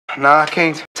No, I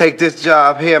can't take this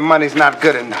job here. Money's not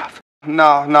good enough. No,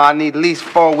 I need at least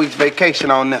 4 weeks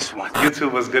vacation on this one.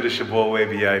 YouTube, what's good? It's your boy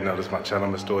Wavy. You already know this is my channel,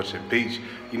 Mr. Orchard Beach.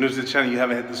 You new to the channel, you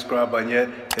haven't hit the subscribe button yet,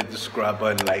 hit the subscribe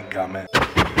button, like, comment.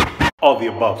 All the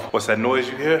above. What's that noise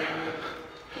you hear?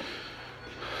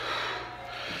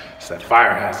 It's that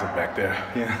fire hazard back there.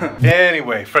 Yeah.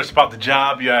 Anyway, first about the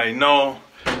job, you already know.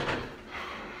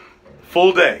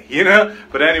 Full day, you know?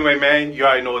 But anyway, man, you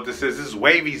already know what this is. This is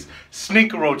Wavy's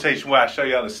sneaker rotation where I show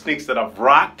you all the sneaks that I've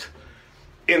rocked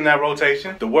in that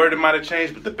rotation. The wording might have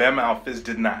changed, but the Bama outfits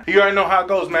did not. You already know how it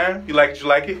goes, man. You like it, you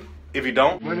like it. If you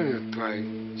don't, why don't you try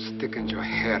sticking your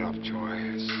head up your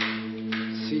ass?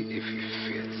 See if it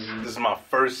fits. This is my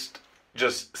first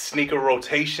just sneaker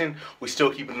rotation. We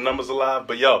still keeping the numbers alive,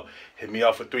 but yo, hit me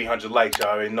up for 300 likes. Y'all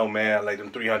already know, man. I like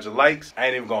them 300 likes. I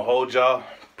ain't even gonna hold y'all.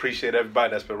 Appreciate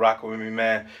everybody that's been rocking with me,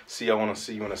 man. I wanna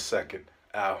see you in a second.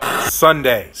 Out.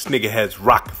 Sunday, Sneakerheads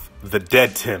rock the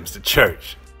Dead Tims, the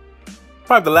church.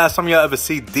 Probably the last time y'all ever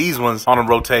see these ones on a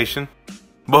rotation.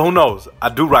 But who knows? I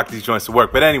do rock these joints to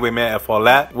work. But anyway, man, F all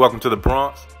that. Welcome to the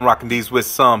Bronx. I'm rocking these with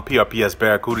some PRPS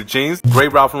Barracuda jeans. Gray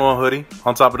Ralph Lauren hoodie.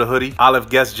 On top of the hoodie, olive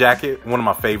Guess jacket. One of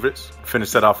my favorites.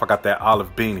 Finish that off, I got that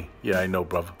olive beanie. Yeah, I know,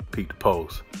 brother. Peep the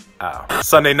pose. Ow.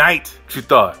 Sunday night. What you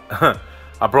thought?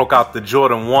 I broke out the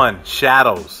Jordan 1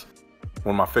 Shadows.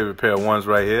 One of my favorite pair of ones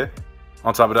right here.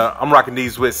 On top of that, I'm rocking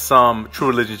these with some True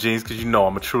Religion jeans because you know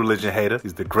I'm a True Religion hater.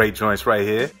 These are the great joints right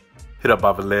here. Hit up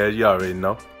by Valeria, you already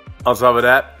know. On top of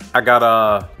that, I got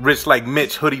a Rich Like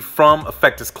Mitch hoodie from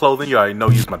Effectus Clothing. You already know,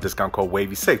 use my discount code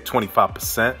WAVY. Save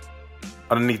 25%.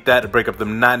 Underneath that, to break up the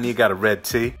monotony, got a red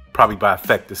tee. Probably by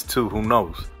Effectus too, who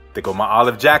knows. They go my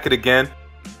olive jacket again.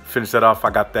 Finish that off, I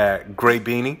got that gray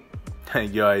beanie.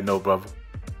 You already know, brother.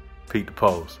 Peep the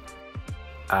pose.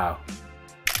 Ow.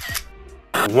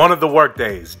 One of the work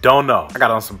days, don't know. I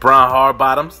got on some brown hard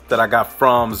bottoms that I got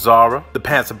from Zara. The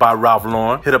pants are by Ralph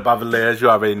Lauren. Hit up by Valeria's, you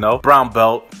already know. Brown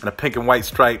belt and a pink and white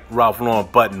stripe Ralph Lauren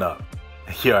button up.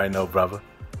 You already know, brother.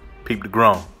 Peep the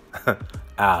grown.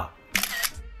 Ow.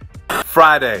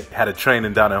 Friday, had a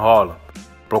training down in Harlem.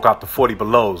 Broke out the 40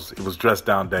 belows. It was dress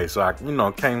down day, so I,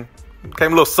 came a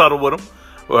little subtle with them.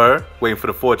 Waiting for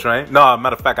the 4 train. No,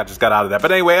 matter of fact, I just got out of that.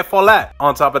 But anyway, F all that.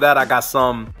 On top of that, I got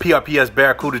some PRPS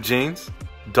Barracuda jeans.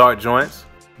 Dark joints.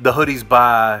 The hoodies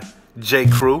by J.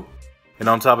 Crew. And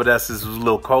on top of that, since it was a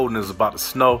little cold and it was about to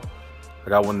snow, I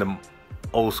got one of them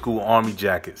old school army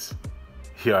jackets.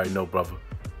 You already know, brother.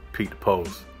 Peep the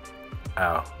pose.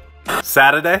 Ow.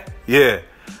 Saturday? Yeah.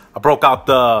 I broke out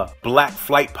the black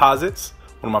flight posits.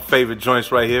 One of my favorite joints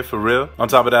right here, for real. On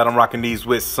top of that, I'm rocking these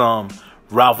with some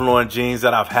Ralph Lauren jeans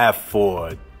that I've had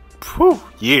for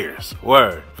years.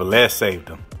 Word. Valer saved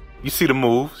them. You see the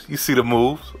moves. You see the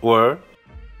moves. Word.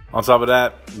 On top of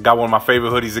that, got one of my favorite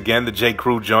hoodies again, the J.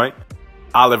 Crew joint.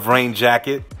 Olive rain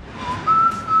jacket.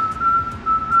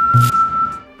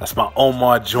 That's my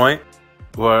Omar joint.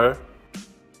 Word.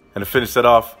 And to finish that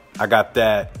off, I got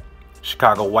that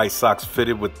Chicago White Sox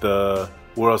fitted with the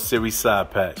World Series side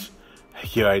patch.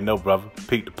 You already know, brother.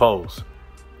 Peep the pose.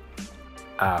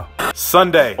 Ow.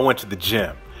 Sunday, I went to the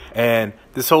gym. And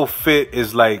this whole fit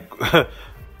is like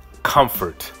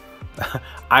comfort.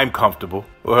 I'm comfortable.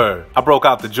 Word. I broke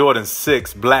out the Jordan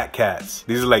 6 Black Cats.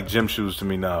 These are like gym shoes to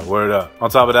me now. Word up. On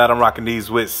top of that, I'm rocking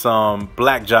these with some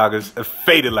black joggers.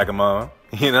 Faded like a mom.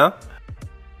 You know?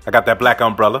 I got that black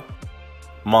umbrella.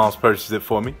 Mom's purchased it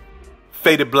for me.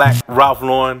 Faded black Ralph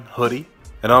Lauren hoodie.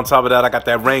 And on top of that, I got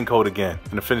that raincoat again.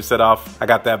 And to finish that off, I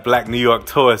got that black New York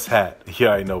tourist hat. You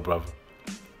already know, brother.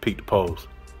 Peep the pose.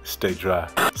 Stay dry.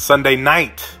 Sunday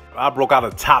night, I broke out a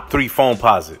top 3 foam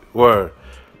posit. Word.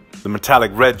 The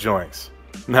metallic red joints.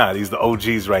 Nah, these are the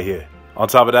OGs right here. On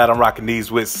top of that, I'm rocking these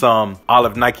with some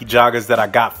olive Nike joggers that I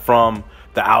got from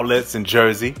the outlets in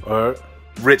Jersey. Or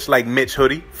Rich Like Mitch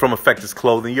hoodie from Effectus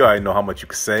Clothing. You already know how much you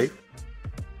can save.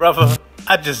 Brother,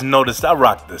 I just noticed I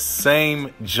rocked the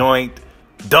same joint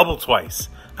double twice.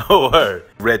 Oh, word.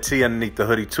 Red tee underneath the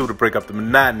hoodie too to break up the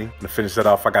monotony. And to finish that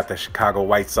off, I got that Chicago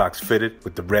White Sox fitted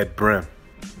with the red brim.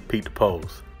 Peep the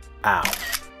pose. Ow.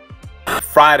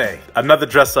 Friday, another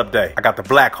dress-up day. I got the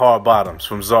black hard bottoms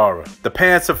from Zara. The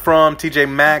pants are from TJ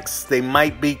Maxx. They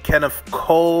might be Kenneth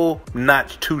Cole. Not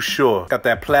too sure. Got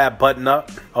that plaid button up.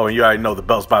 Oh, and you already know the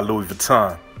belt's by Louis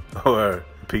Vuitton. Word.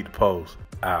 Peep the pose.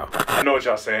 Ow. I know what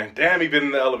y'all saying. Damn, he been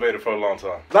in the elevator for a long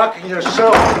time. Knocking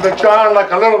yourself in the jar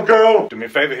like a little girl. Do me a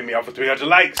favor, hit me out for 300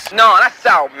 likes. No, that's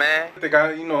out, man. I think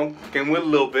I, came with a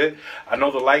little bit. I know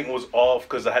the lighting was off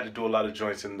because I had to do a lot of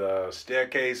joints in the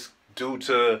staircase due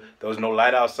to there was no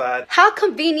light outside. How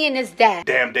convenient is that?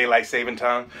 Damn daylight saving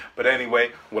time. But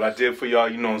anyway, what I did for y'all,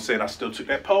 you know what I'm saying, I still took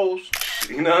that pose.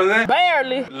 You know what I'm saying?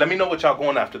 Barely. Let me know what y'all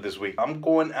going after this week. I'm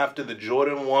going after the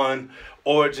Jordan 1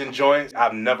 origin joints.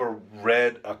 I've never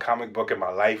read a comic book in my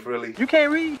life, really. You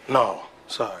can't read? No,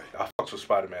 sorry. I fucks with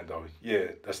Spider-Man, though. Yeah,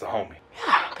 that's the homie.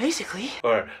 Yeah, basically.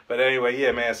 Alright, but anyway,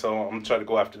 yeah, man, so I'm gonna try to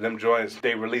go after them joints.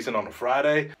 They releasing on a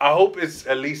Friday. I hope it's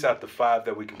at least after 5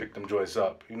 that we can pick them joints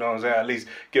up. You know what I'm saying? At least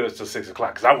give us till 6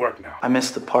 o'clock, because I work now. I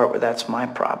missed the part where that's my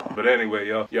problem. But anyway,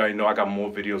 yo, you already know I got more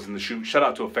videos in the shoot. Shout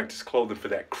out to Effectus Clothing for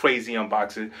that crazy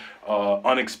unboxing.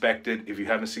 Unexpected. If you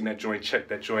haven't seen that joint, check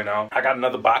that joint out. I got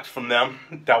another box from them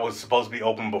that was supposed to be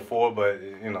open before, but,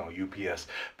 you know, UPS.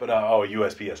 But,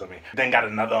 USPS, I mean. Then got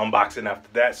another unboxing after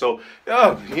that. So,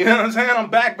 yo, you know what I'm saying? I'm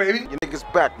back, baby. You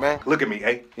niggas back, man. Look at me,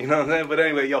 eh? You know what I'm saying? But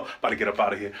anyway, yo, about to get up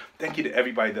out of here. Thank you to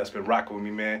everybody that's been rocking with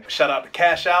me, man. Shout out to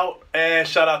Cash Out, and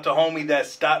shout out to homie that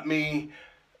stopped me.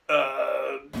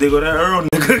 They go that Earl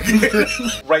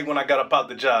nigga. Right when I got up out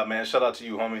the job, man. Shout out to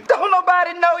you, homie. Don't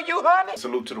nobody know you, honey.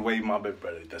 Salute to the Wave, my big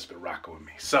brother that's been rocking with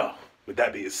me. So, with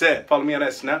that being said, follow me on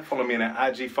that Snap, follow me on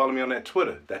that IG, follow me on that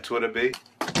Twitter. That Twitter, be.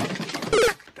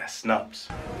 That's Snubs.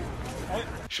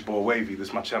 It's your boy Wavy. This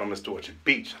is my channel, Mr. Orchard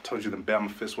Beach. I told you them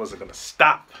Bama fists wasn't gonna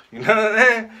stop. You know what I'm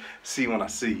saying? See you when I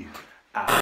see you.